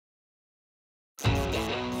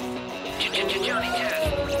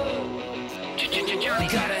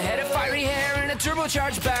Got a head of fiery hair and a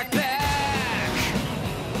turbocharged backpack.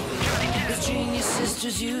 His genius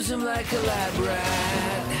sisters use him like a lab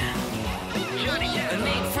rat. A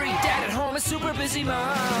neat-free dad at home, a super busy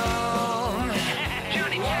mom.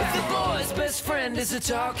 The boy's best friend is a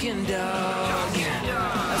talking dog.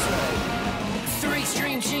 That's right. 3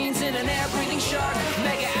 stream jeans and an air-breathing shark.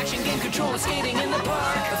 Mega action game controller skating in the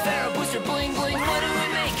park. A Pharaoh booster bling bling. What do we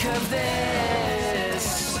make of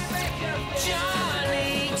this?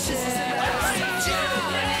 Johnny Test.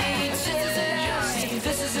 Johnny Test.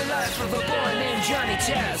 This is the life of a boy named Johnny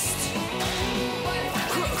Test.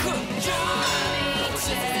 Johnny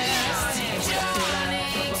Test.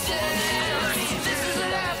 Johnny Test. This is the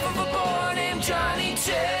life of a boy named Johnny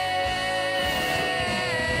Test.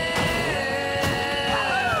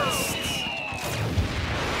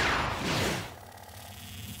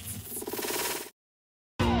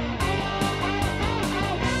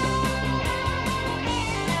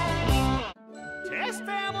 Test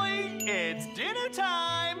family, it's dinner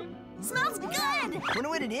time. Smells good! Wonder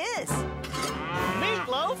what it is.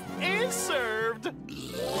 Meatloaf is served.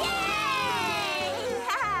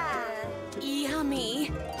 Yummy.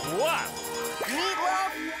 What?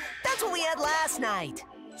 Meatloaf? That's what we had last night.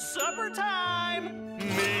 Supper time.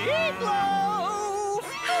 Meatloaf.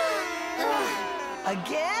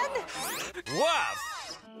 Again?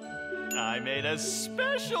 Woof. I made a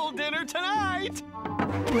special dinner tonight.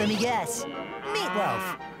 Let me guess.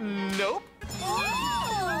 Meatloaf. Nope.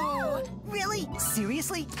 Oh! Really?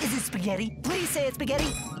 Seriously? Is it spaghetti? Please say it's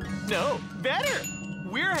spaghetti. No, better.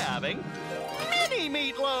 We're having mini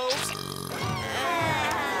meatloaves.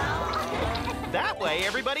 That way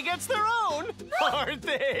everybody gets their own. Aren't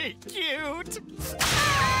they cute?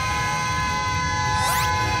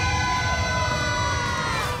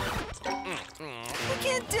 We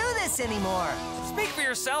can't do this anymore. Speak for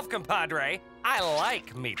yourself, compadre. I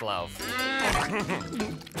like meatloaf.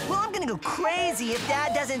 Well, I'm gonna go crazy if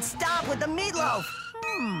Dad doesn't stop with the meatloaf.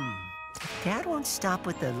 If Dad won't stop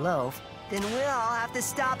with the loaf, then we'll all have to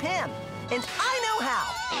stop him. And I know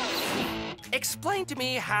how. Explain to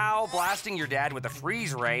me how blasting your dad with a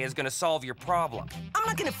freeze ray is gonna solve your problem. I'm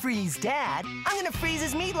not gonna freeze Dad. I'm gonna freeze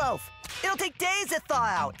his meatloaf. It'll take days to thaw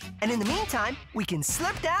out. And in the meantime, we can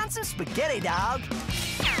slip down some spaghetti, dog.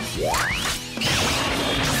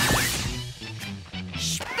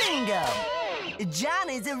 Bingo!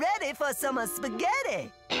 Johnny's ready for some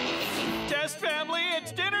spaghetti. Test family,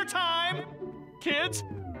 it's dinner time. Kids,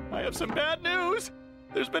 I have some bad news.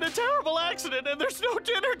 There's been a terrible accident and there's no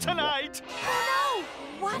dinner tonight. Oh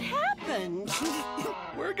no! What happened?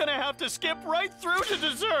 We're gonna have to skip right through to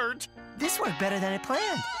dessert. This worked better than I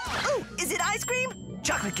planned. Oh, is it ice cream?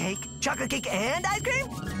 Chocolate cake and ice cream?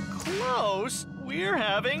 Close. We're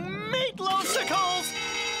having meatloafsicles.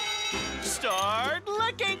 Start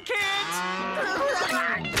licking, kids.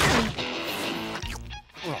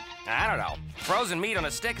 I don't know. Frozen meat on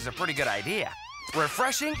a stick is a pretty good idea.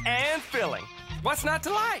 Refreshing and filling. What's not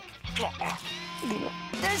to like?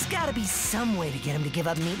 There's gotta be some way to get him to give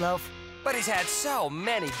up meatloaf. But he's had so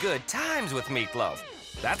many good times with meatloaf.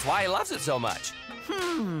 That's why he loves it so much.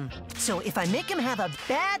 So if I make him have a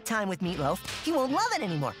bad time with meatloaf, he won't love it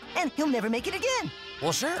anymore, and he'll never make it again.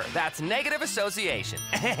 Well, sure, that's negative association.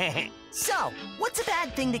 So, what's a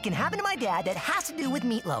bad thing that can happen to my dad that has to do with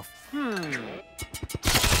meatloaf?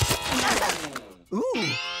 Ooh,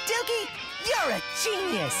 Dukey, you're a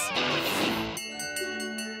genius.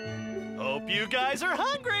 Hope you guys are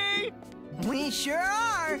hungry. We sure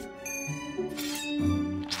are.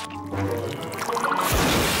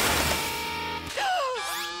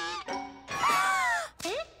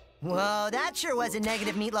 Whoa, that sure was a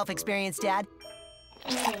negative meatloaf experience, Dad.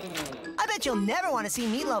 I bet you'll never want to see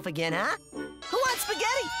meatloaf again, huh? Who wants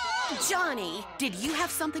spaghetti? Johnny, did you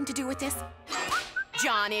have something to do with this?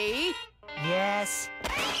 Johnny? Yes.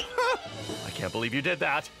 I can't believe you did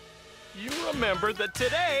that. You remembered that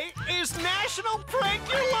today is National Prank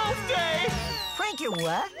Your Loaf Day. Prank your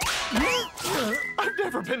what? I've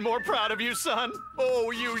never been more proud of you, son.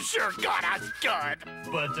 Oh, you sure got us good.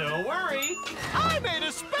 But don't worry, I made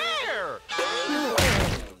a spare.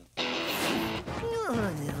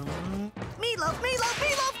 Meatloaf!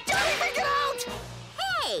 Johnny, freak it out!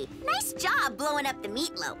 Hey, nice job blowing up the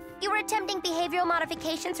meatloaf. You were attempting behavioral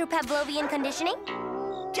modification through Pavlovian conditioning?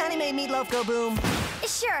 Johnny made meatloaf go boom.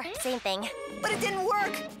 Sure, same thing. But it didn't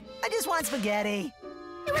work. I just want spaghetti.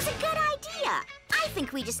 It was a good idea. I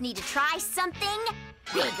think we just need to try something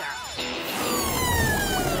bigger.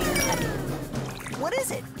 What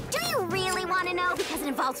is it? Do you really want to know? Because it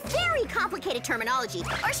involves very complicated terminology.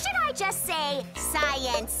 Or should I just say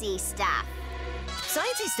science-y stuff?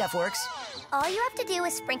 Sciencey stuff works. All you have to do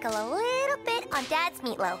is sprinkle a little bit on Dad's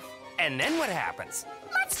meatloaf. And then what happens?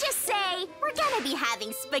 Let's just say we're gonna be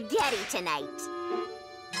having spaghetti tonight.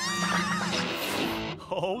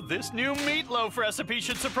 Oh, this new meatloaf recipe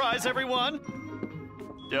should surprise everyone.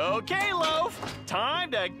 Okay, Loaf,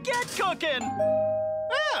 time to get cooking.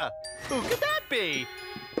 Ah, who could that be?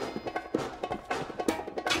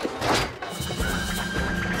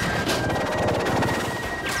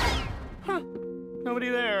 Huh, nobody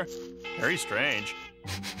there. Very strange.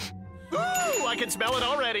 Ooh, I can smell it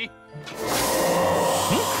already.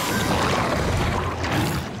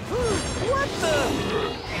 What the?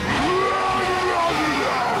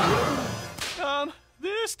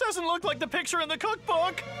 This doesn't look like the picture in the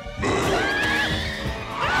cookbook.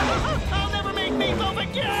 I'll never make meatloaf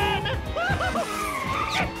again! It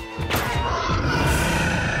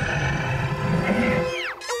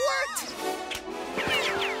worked!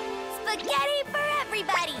 Spaghetti for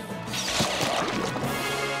everybody!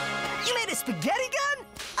 You made a spaghetti gun?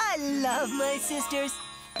 I love my sisters.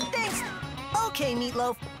 Thanks. Okay,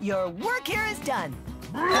 Meatloaf, your work here is done.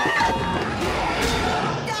 Oh,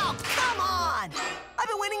 come on! I've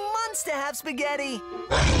been waiting months to have spaghetti.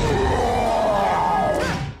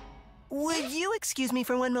 Would you excuse me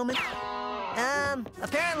for one moment?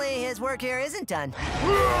 Apparently his work here isn't done.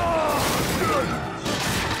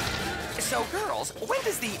 So, girls, when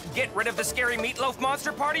does the get rid of the scary meatloaf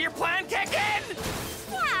monster part of your plan kick in?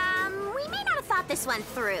 Yeah, we may not have thought this one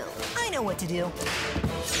through. I know what to do.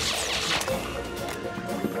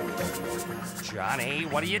 Johnny,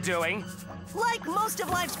 what are you doing? Like most of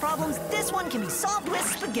life's problems, this one can be solved with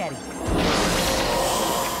spaghetti.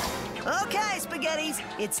 Okay, spaghettis,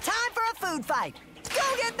 it's time for a food fight.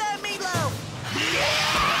 Go get that meatloaf!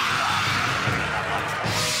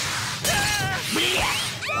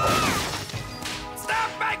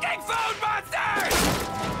 Stop making food monsters!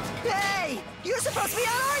 Hey, you're supposed to be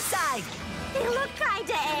on our side. They look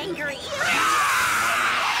kinda angry.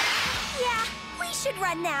 Yeah, we should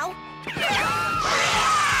run now.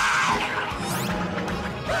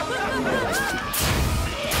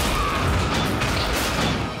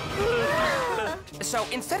 So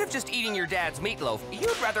instead of just eating your dad's meatloaf,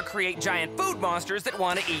 you'd rather create giant food monsters that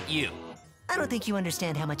want to eat you. I don't think you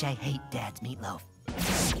understand how much I hate Dad's meatloaf.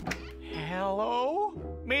 Hello?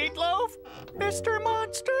 Meatloaf? Mr.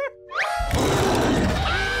 Monster?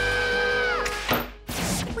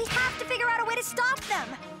 We have to figure out a way to stop them.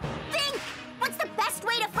 Think! What's the best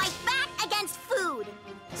way to fight back against food?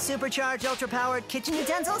 Supercharged, ultra-powered kitchen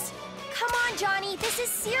utensils? Come on, Johnny, this is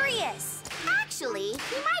serious. Actually,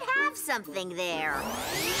 we might have something there.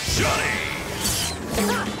 Johnny!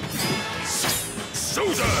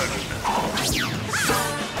 Susan!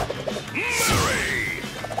 Mary!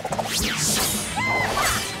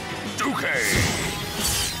 Dukey!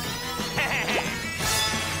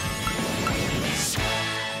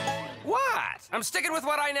 What? I'm sticking with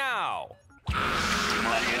what I know.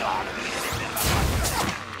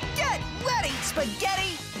 Get ready,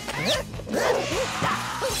 spaghetti!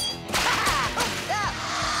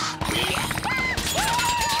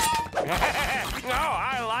 Oh,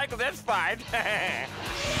 I like this fight.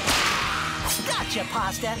 Gotcha,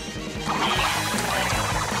 pasta!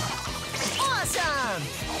 Awesome!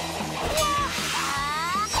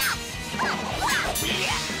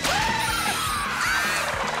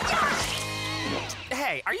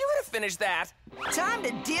 Hey, are you gonna finish that? Time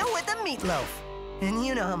to deal with the meatloaf. And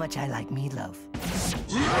you know how much I like meatloaf.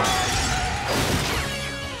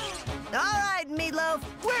 All right, Meatloaf,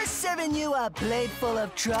 we're serving you a plate full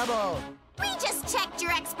of trouble. We just checked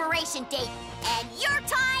your expiration date, and your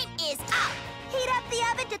time is up. Heat up the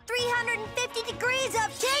oven to 350 degrees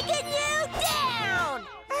of taking you down.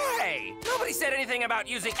 Hey, nobody said anything about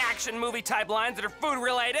using action movie type lines that are food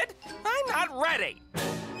related. I'm not ready.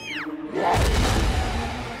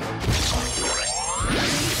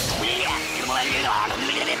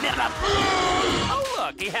 Oh,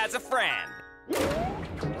 look, he has a friend.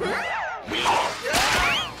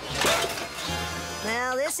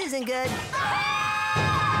 Well, this isn't good.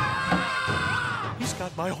 He's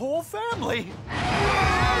got my whole family.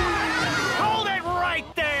 Hold it right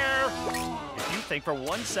there! If you think for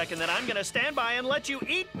 1 second that I'm gonna stand by and let you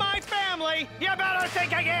eat my family, you better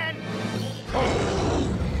think again!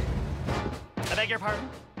 I beg your pardon?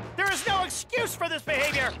 There is no excuse for this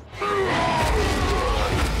behavior!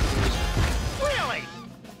 Really?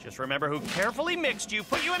 Just remember who carefully mixed you,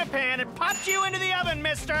 put you in a pan, and popped you into the oven,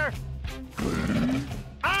 mister!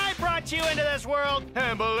 I brought brought you into this world,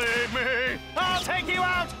 and believe me, I'll take you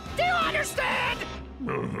out. Do you understand?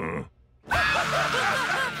 Uh-huh.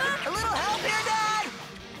 A little help here, Dad?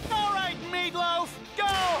 All right, Meatloaf, go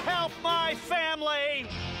help my family.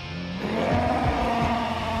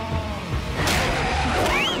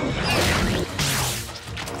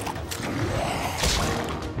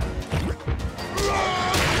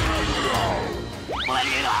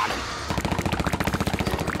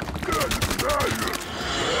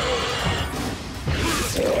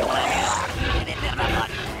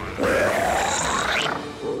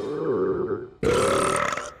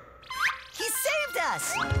 He saved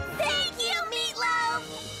us! Thank you, Meatloaf!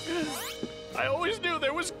 I always knew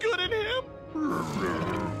there was good in him.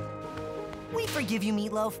 We forgive you,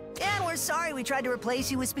 Meatloaf. And we're sorry we tried to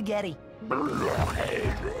replace you with spaghetti.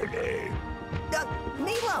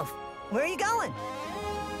 Meatloaf, where are you going?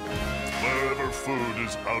 Wherever food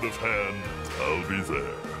is out of hand, I'll be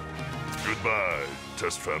there. Goodbye,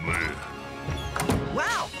 Test Family.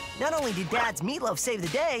 Wow! Not only did Dad's Meatloaf save the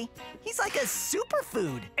day, he's like a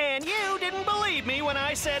superfood. And you didn't believe me when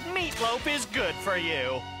I said meatloaf is good for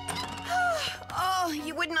you. Oh,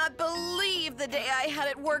 you would not believe the day I had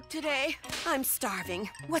at work today. I'm starving.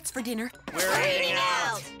 What's for dinner? We're eating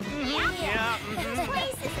out. Yeah. The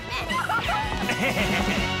place is a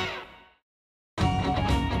mess.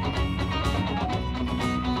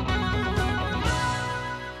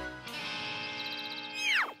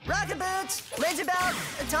 Rocket boots, laser belt,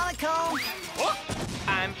 atomic comb.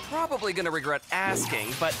 I'm probably gonna regret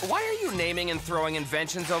asking, but why are you naming and throwing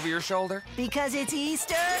inventions over your shoulder? Because it's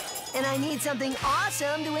Easter, and I need something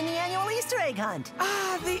awesome to win the annual Easter egg hunt.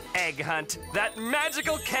 Ah, the egg hunt. That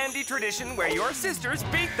magical candy tradition where your sisters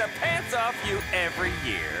beat the pants off you every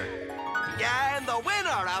year. And the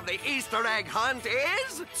winner of the Easter egg hunt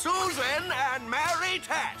is Susan and Mary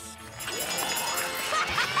Tess.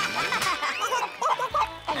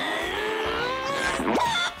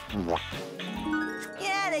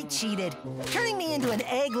 Yeah, they cheated. Turning me into an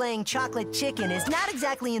egg-laying chocolate chicken is not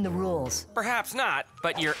exactly in the rules. Perhaps not,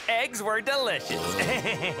 but your eggs were delicious.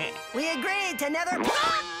 We agreed to never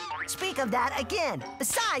speak of that again.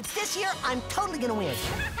 Besides, this year, I'm totally gonna win.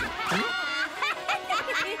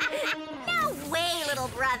 No way, little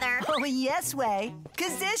brother. Oh, yes way.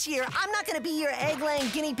 Because this year, I'm not gonna be your egg-laying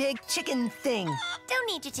guinea pig chicken thing. Don't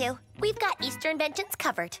need you to. We've got Easter inventions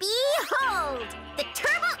covered. Behold! The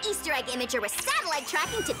Turbo Easter Egg Imager with satellite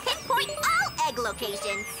tracking to pinpoint all egg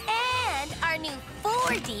locations. And our new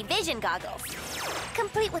 4D vision goggles.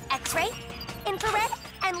 Complete with X-ray, infrared,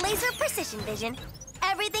 and laser precision vision.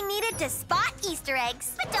 Everything needed to spot Easter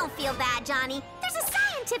eggs. But don't feel bad, Johnny. There's a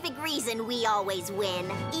scientific reason we always win.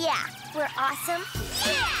 Yeah, we're awesome.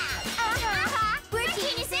 Yeah! We're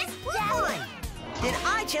geniuses. Fine. Then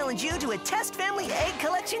I challenge you to a Test Family Egg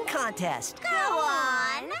Collection Contest. Go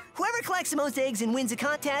on. Whoever collects the most eggs and wins the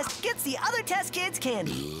contest gets the other Test kids'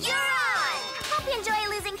 candy. You're on. Hope you enjoy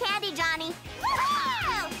losing candy, Johnny.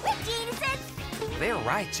 Woohoo! We're geniuses. They're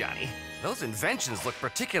right, Johnny. Those inventions look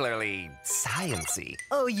particularly science-y.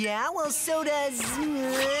 Oh, yeah? Well, so does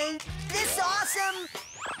this awesome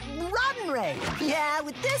Rodden Ray. Yeah,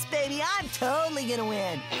 with this baby, I'm totally gonna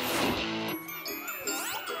win.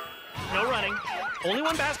 No running. Only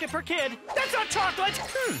one basket per kid. That's not chocolate!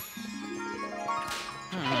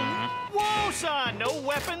 Whoa, son! No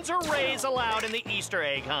weapons or rays allowed in the Easter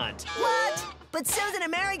egg hunt. What? But Susan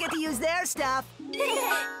and Mary get to use their stuff.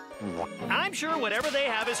 I'm sure whatever they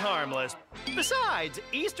have is harmless. Besides,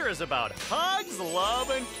 Easter is about hugs,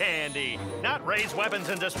 love, and candy, not rays, weapons,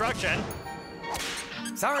 and destruction.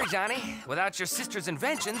 Sorry, Johnny. Without your sister's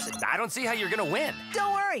inventions, I don't see how you're gonna win.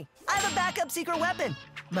 Don't worry. I have a backup secret weapon.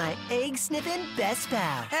 My egg-sniffing best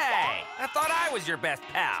pal. Hey, I thought I was your best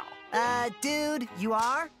pal. Dude, you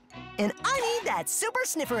are? And I need that super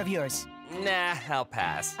sniffer of yours. Nah, I'll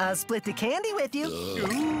pass. I'll split the candy with you.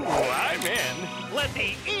 Ooh, I'm in. Let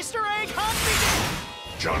the Easter egg hunt begin.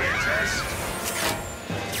 Johnny Test.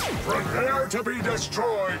 Prepare to be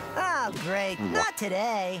destroyed. Oh, great. Not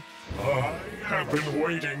today. I have been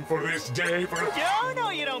waiting for this day for... Oh, no,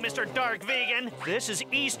 you don't, Mr. Dark Vegan. This is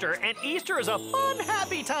Easter, and Easter is a fun,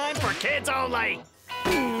 happy time for kids only.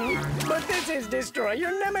 But this is destroy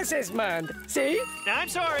your nemesis month. See? I'm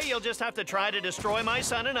sorry, you'll just have to try to destroy my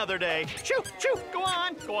son another day. Shoo, shoo, go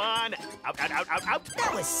on, go on. Out, out, out, out, out.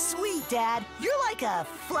 That was sweet, Dad. You're like a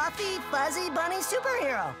fluffy, fuzzy bunny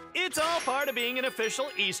superhero. It's all part of being an official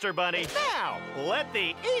Easter bunny. Now, let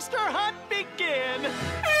the Easter hunt begin.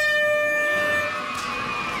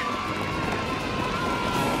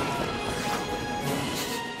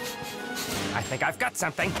 I think I've got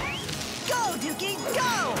something. Go, Dukey,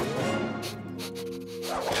 go!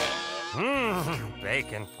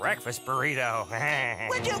 Bacon breakfast burrito.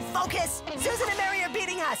 Would you focus? Susan and Mary are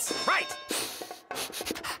beating us. Right.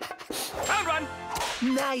 Found one.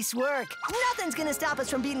 Nice work. Nothing's gonna stop us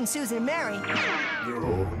from beating Susan and Mary.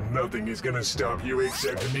 No, nothing is gonna stop you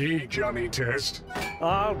except me, Johnny Test.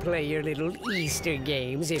 I'll play your little Easter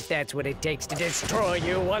games if that's what it takes to destroy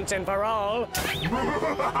you once and for all.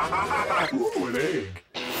 Ooh, an egg.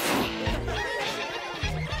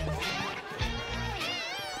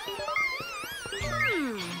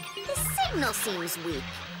 The signal seems weak.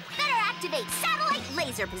 Better activate satellite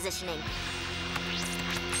laser positioning.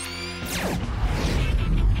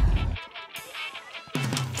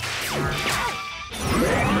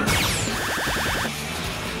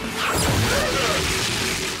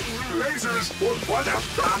 Lasers! What a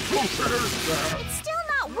It's still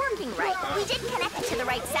not working right. We did connect it to the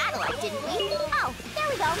right satellite, didn't we? Oh, there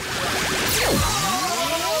we go.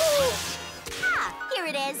 Ah, here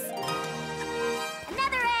it is.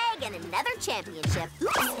 Another egg and another championship.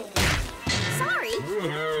 Sorry.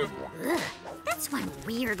 Ugh, that's one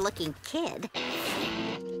weird-looking kid.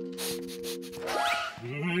 I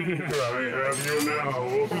have you now.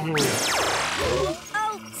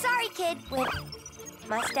 Oh, sorry, kid with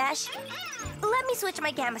mustache. Let me switch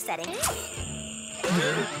my gamma settings.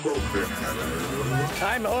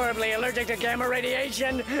 I'm horribly allergic to gamma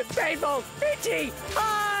radiation. Painful, itchy,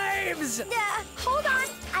 hives! Hold on.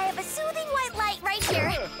 I have a soothing white light right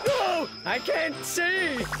here. Oh, I can't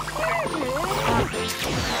see!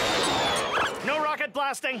 No rocket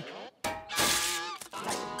blasting.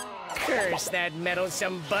 Curse that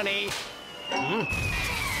meddlesome bunny. Uh-oh.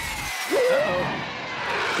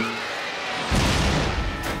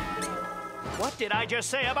 What did I just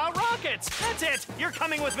say about rockets? That's it. You're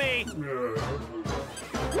coming with me.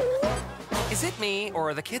 Is it me, or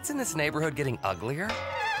are the kids in this neighborhood getting uglier?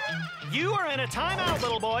 You are in a timeout,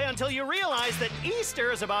 little boy, until you realize that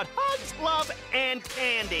Easter is about hugs, love, and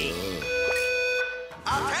candy.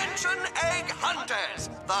 Attention, egg hunters!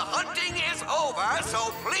 The hunting is over,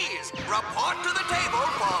 so please report to the table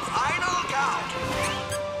for final count.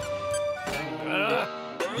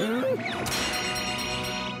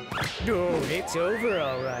 Oh, it's over,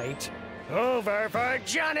 all right. Over for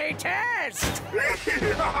Johnny Test!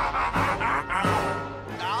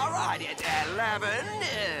 All right, it's 11,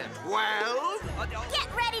 12. Get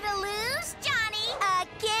ready to lose, Johnny,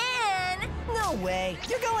 again. No way.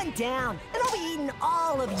 You're going down, and I'll be eating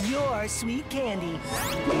all of your sweet candy.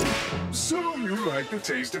 So you like the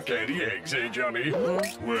taste of candy eggs, eh, Johnny?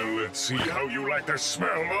 Well, let's see how you like the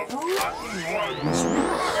smell of rotten ones.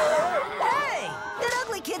 Hey! That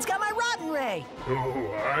ugly kid's got my rotten ray.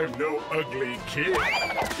 Oh, I'm no ugly kid.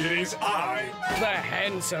 It is I. The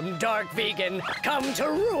handsome dark vegan come to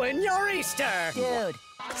ruin your Easter! Dude,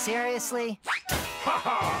 seriously? Ha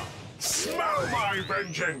ha! Smell my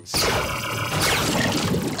vengeance!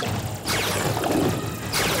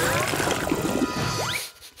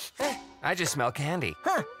 I just smell candy.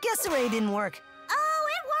 Huh, guess the ray didn't work. Oh,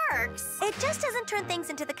 it works. It just doesn't turn things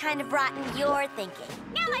into the kind of rotten you're thinking.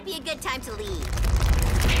 Now might be a good time to leave.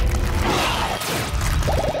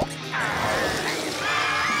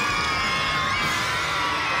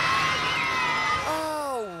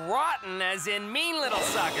 Oh, rotten as in mean little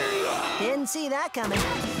sucker. Didn't see that coming.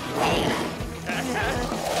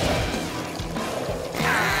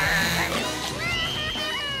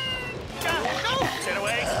 Get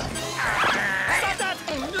away. Stop that.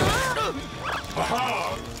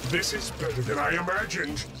 Aha! This is better than I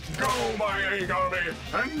imagined. Go, my egg army,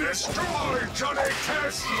 and destroy Johnny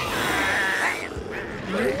Test!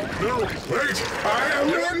 No, wait! I am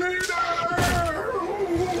your leader!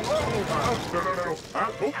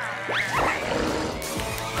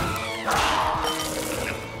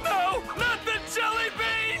 No, not the jelly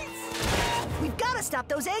beans! We've got to stop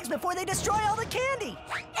those eggs before they destroy all the candy.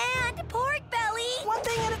 And Porkbelly. One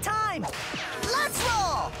thing at a time. Let's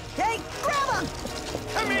roll. Hey, grab them.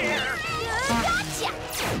 Come here. Gotcha.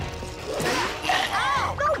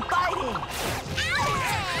 Oh, no biting.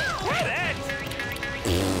 Get it.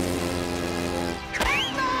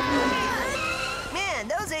 Man,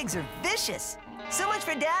 those eggs are vicious. So much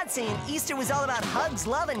for Dad saying Easter was all about hugs,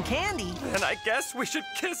 love, and candy. And I guess we should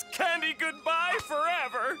kiss candy goodbye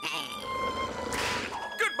forever.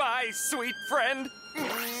 Goodbye, sweet friend.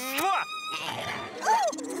 Mwah!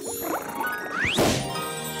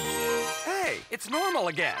 Hey, it's normal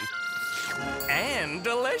again. And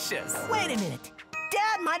delicious. Wait a minute.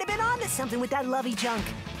 Dad might have been onto something with that lovey junk.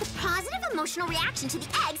 The positive emotional reaction to the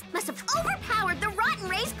eggs must have overpowered the rotten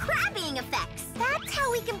ray's crab-eating effects. That's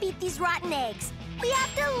how we can beat these rotten eggs. We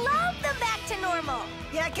have to load them back to normal.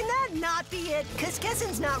 Yeah, can that not be it? Because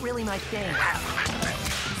guessing's not really my thing.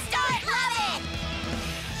 Start loving!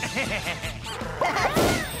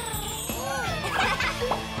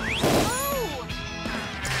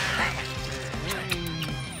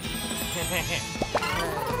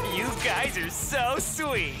 You guys are so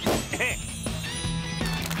sweet.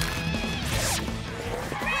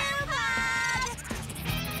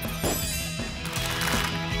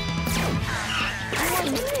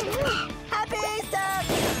 Happy Easter!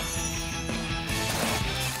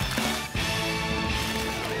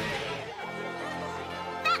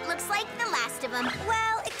 That looks like the last of them.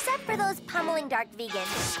 Well, except for those pummeling dark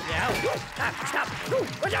vegans. Now, stop! No,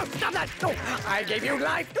 stop that! No, I gave you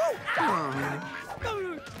life!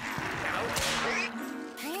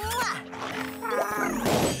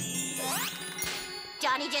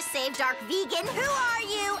 Johnny just saved Dark Vegan. Who are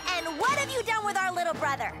you, and what have you done with our little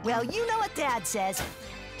brother? Well, you know what Dad says.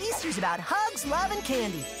 Easter's about hugs, love, and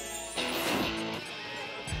candy.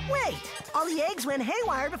 Wait, all the eggs went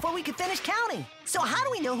haywire before we could finish counting. So how do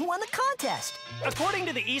we know who won the contest? According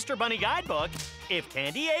to the Easter Bunny Guidebook, if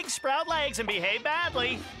candy eggs sprout legs and behave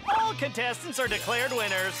badly, all contestants are declared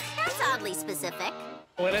winners. That's oddly specific.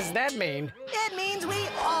 What does that mean? It means we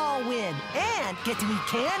all win and get to eat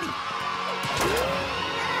candy.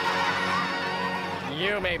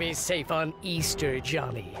 You may be safe on Easter,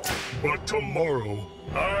 Johnny. But tomorrow,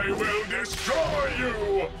 I will destroy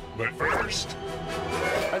you! But first...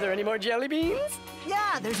 Are there any more jelly beans?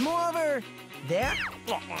 Yeah, there's more over there.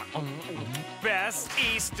 Best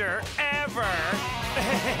Easter ever!